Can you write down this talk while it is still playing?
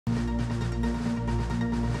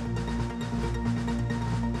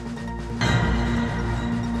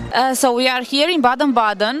So we are here in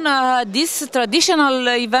Baden-Baden, this traditional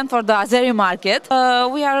event for the Azeri market.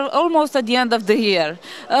 We are almost at the end of the year.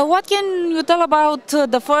 What can you tell about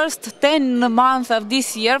the first 10 months of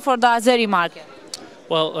this year for the Azeri market?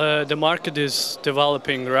 Well, the market is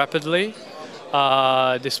developing rapidly,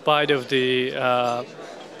 despite of the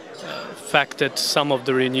fact that some of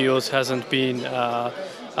the renewals hasn't been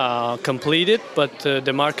completed, but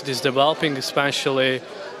the market is developing, especially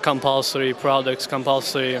compulsory products,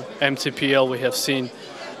 compulsory MTPL. We have seen,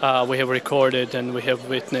 we have recorded, and we have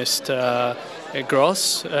witnessed a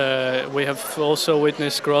growth. We have also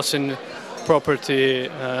witnessed growth in property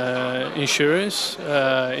insurance,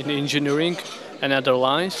 in engineering and other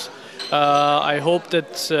lines. I hope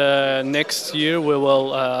that next year we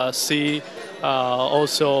will see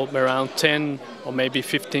also around 10 or maybe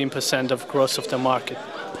 15% of growth of the market.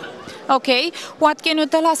 Okay, what can you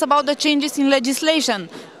tell us about the changes in legislation?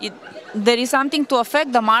 There is something to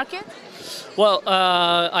affect the market? Well,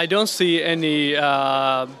 I don't see any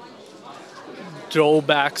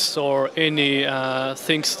drawbacks or any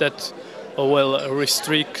things that will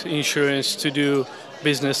restrict insurance to do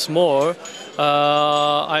business more.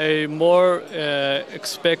 I more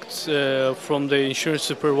expect from the insurance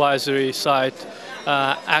supervisory side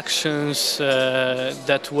actions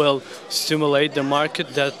that will stimulate the market,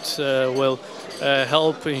 that will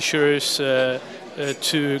help insurers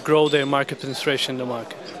to grow their market penetration in the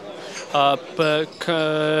market. But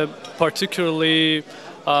particularly,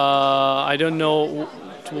 I don't know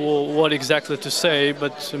what exactly to say,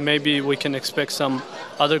 but maybe we can expect some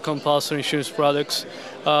other compulsory insurance products.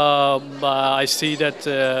 I see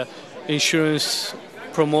that insurance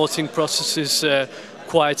promoting processes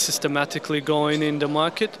quite systematically going in the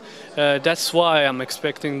market. That's why I'm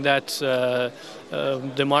expecting that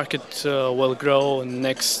the market will grow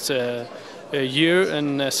next year,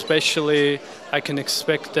 and especially I can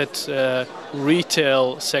expect that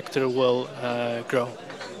retail sector will grow.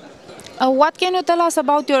 What can you tell us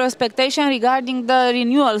about your expectation regarding the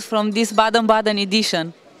renewals from this Baden-Baden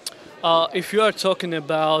edition? If you are talking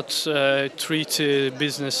about treaty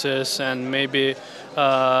businesses and maybe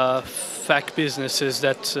FAC businesses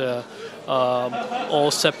that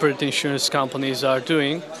all separate insurance companies are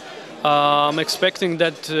doing, I'm expecting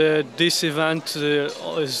that this event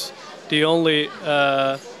is the only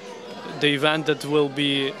the event that will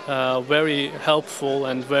be very helpful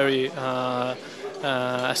and very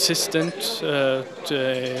assistant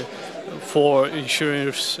for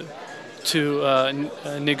insurers to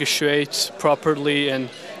negotiate properly and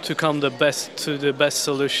to come to the best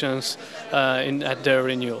solutions at their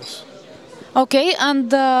renewals. Okay,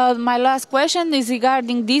 and my last question is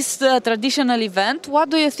regarding this traditional event. What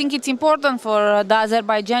do you think it's important for the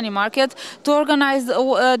Azerbaijani market to organize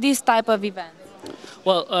this type of event?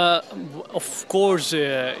 Well, of course,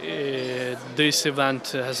 this event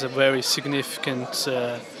has a very significant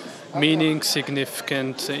meaning,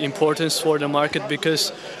 significant importance for the market,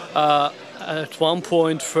 because at one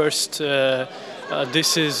point, first,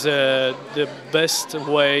 this is the best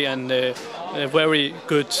way and a very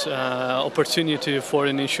good opportunity for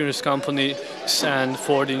an insurance company and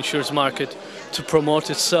for the insurance market to promote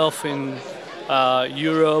itself in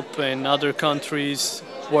Europe and other countries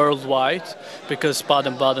worldwide, because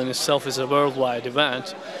Baden-Baden itself is a worldwide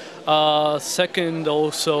event. Second,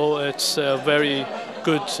 also, it's a very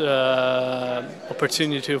good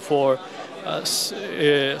opportunity for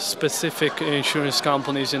specific insurance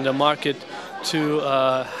companies in the market to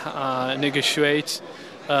negotiate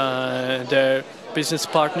their business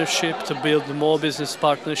partnership, to build more business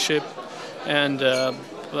partnership, and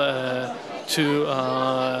to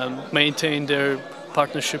maintain their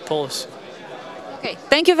partnership policy. Okay,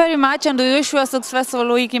 thank you very much, and we wish you a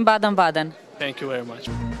successful week in Baden-Baden. Thank you very much.